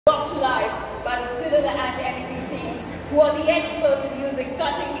and MEP teams who are the experts in using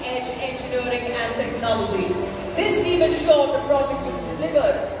cutting-edge engineering and technology. This team ensured the project was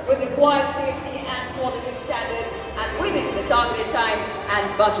delivered with required safety and quality standards and within the targeted time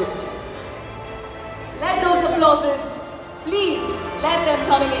and budget. Let those applauses, please let them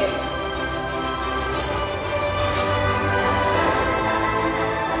coming in.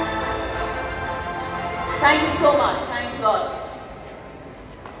 Thank you so much. Thanks a lot.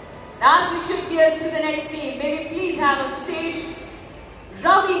 Now, as we shift gears to the next team, may we please have on stage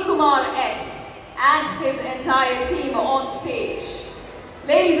Ravi Kumar S. and his entire team on stage.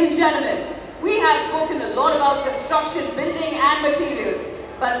 Ladies and gentlemen, we have spoken a lot about construction, building and materials,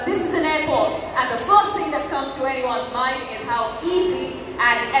 but this is an airport and the first thing that comes to anyone's mind is how easy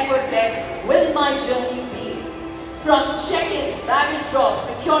and effortless will my journey be. From check-in, baggage drop,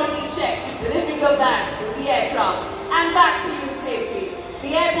 security check to delivering your bags to the aircraft and back to you safely,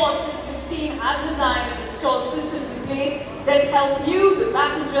 the airport systems team has designed and installed systems in place that help you, the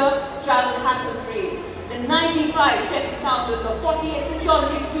passenger, travel hassle-free. The 95 check-in counters or 48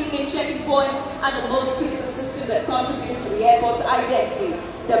 security screening check-in points and the most critical system that contributes to the airport's identity,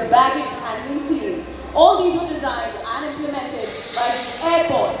 the baggage handling team. All these were designed and implemented by the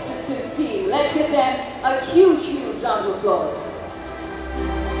airport systems team. Let's give them a huge, huge round of applause.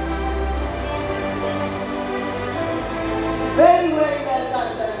 Very, very well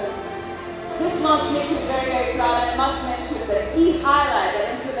done, gentlemen. This must make you very, very proud. And I must mention that a key highlight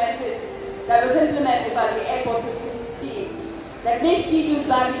that was implemented by the airport systems team that makes T2's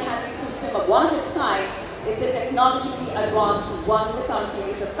baggage handling system of one of its kind is the technologically advanced one in the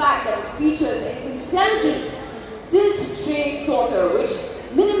country. Is the fact that it features an intelligent tilt tray sorter which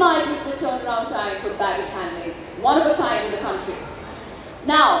minimizes the turnaround time for baggage handling. One of a kind in the country.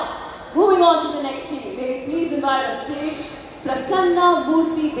 Now, moving on to the next team, may we please invite on stage Prasanna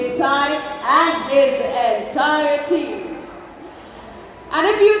Murthy Desai and his entire team. And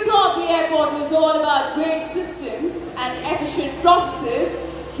if you thought the airport was all about great systems and efficient processes,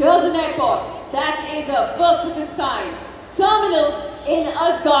 here's an airport that is a first of its kind. Terminal in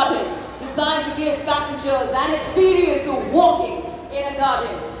a garden, designed to give passengers an experience of walking in a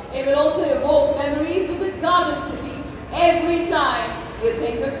garden. It will also evoke memories of the garden city every time you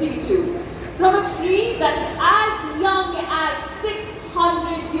think of T2. From a tree that as young as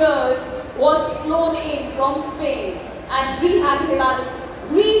 600 years was flown in from Spain and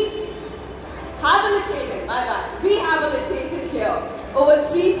rehabilitated here. Over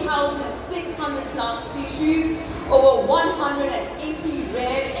 3,600 plant species, over 180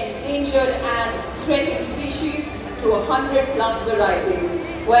 rare, endangered and threatened species to 100 plus varieties.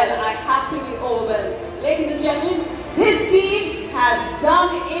 Well, I have to be overwhelmed. Ladies and gentlemen, this team has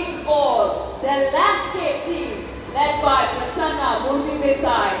done it all. The landscape team, led by Prasanna Murthy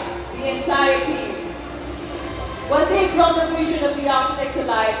Desai, the entire team. Well, they brought the vision of the architects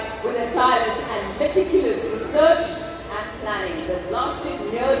alive with a tireless and meticulous research and planning that lasted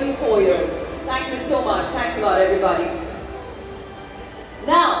nearly 4 years. Thank you so much. Thanks a lot, everybody.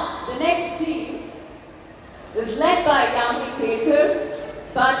 Now, the next team is led by Yami Baker,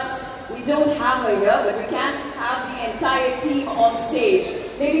 but we don't have her here, but we can have the entire team on stage.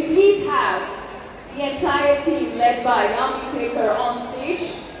 May we please have the entire team led by Yami Baker on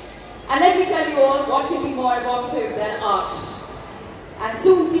stage. And let me tell you all what can be more evocative than art. And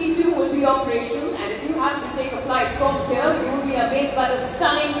soon T2 will be operational, and if you happen to take a flight from here, you will be amazed by the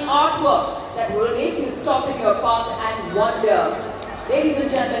stunning artwork that will make you stop in your path and wonder. Ladies and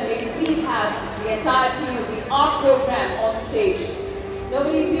gentlemen, may we please have the entire team of the art program on stage.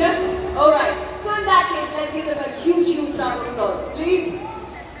 Nobody's here? Alright, so in that case, let's give them a huge, huge round of applause, please.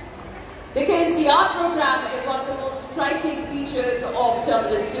 Because the art program is one of the most striking features of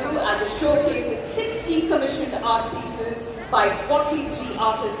Terminal 2 as it showcases 60 commissioned art pieces by 43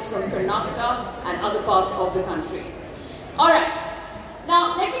 artists from Karnataka and other parts of the country. Alright,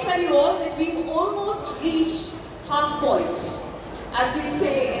 now let me tell you all that we've almost reached half point, as we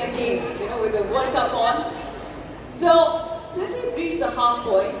say in a game, you know, with the World Cup on. So, since we've reached the half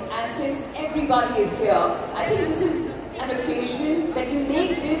point and since everybody is here, I think this is an occasion that will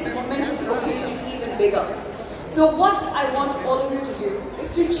make this momentous occasion even bigger. So what I want all of you to do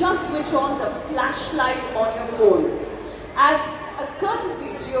is to just switch on the flashlight on your phone as a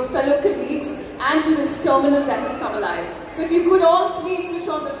courtesy to your fellow colleagues and to this terminal that has come alive. So if you could all please switch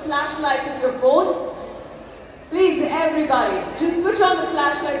on the flashlights of your phone. Please, everybody, just switch on the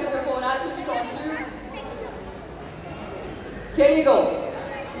flashlights of your phone. I'll switch it on too. Here you go.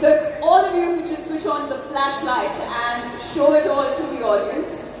 So if all of you could just switch on the flashlights and show it all to the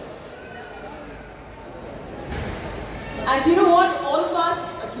audience. And you know what, all of us,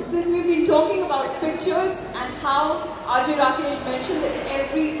 since we've been talking about pictures, pictures and how Ajay Rakesh mentioned that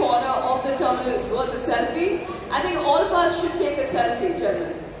every corner of the terminal is worth a selfie. I think all of us should take a selfie,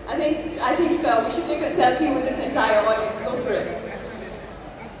 gentlemen. I think we should take a selfie with this entire audience. Go for it.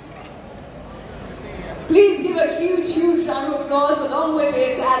 Please give a huge, huge round of applause along with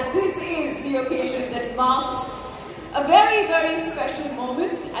this, as this is the occasion that marks a very, very special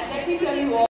moment. And let me tell you all.